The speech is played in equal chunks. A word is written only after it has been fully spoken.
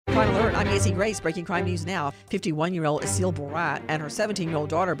Crime Alert, I'm Nancy Grace. Breaking crime news now. 51-year-old Asil Borat and her 17-year-old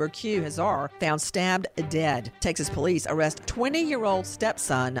daughter, Berkue Hazar, found stabbed dead. Texas police arrest 20-year-old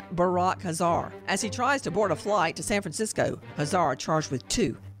stepson, Barak Hazar, as he tries to board a flight to San Francisco. Hazar charged with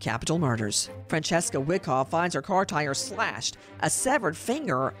 2 capital murders. Francesca Wyckoff finds her car tire slashed, a severed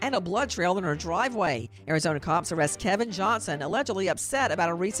finger, and a blood trail in her driveway. Arizona cops arrest Kevin Johnson, allegedly upset about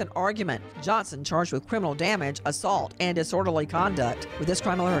a recent argument. Johnson charged with criminal damage, assault, and disorderly conduct. With this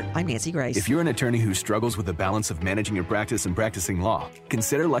Crime Alert, I'm Nancy Grace. If you're an attorney who struggles with the balance of managing your practice and practicing law,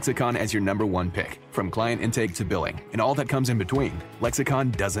 consider Lexicon as your #1 pick. From client intake to billing, and all that comes in between,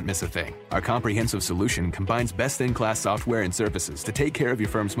 Lexicon doesn't miss a thing. Our comprehensive solution combines best-in-class software and services to take care of your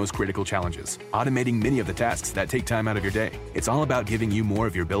firm's most critical challenges, automating many of the tasks that take time out of your day. It's all about giving you more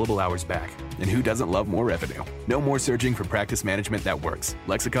of your billable hours back. And who doesn't love more revenue? No more searching for practice management that works.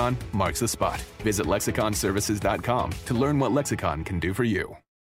 Lexicon marks the spot. Visit lexiconservices.com to learn what Lexicon can do for you.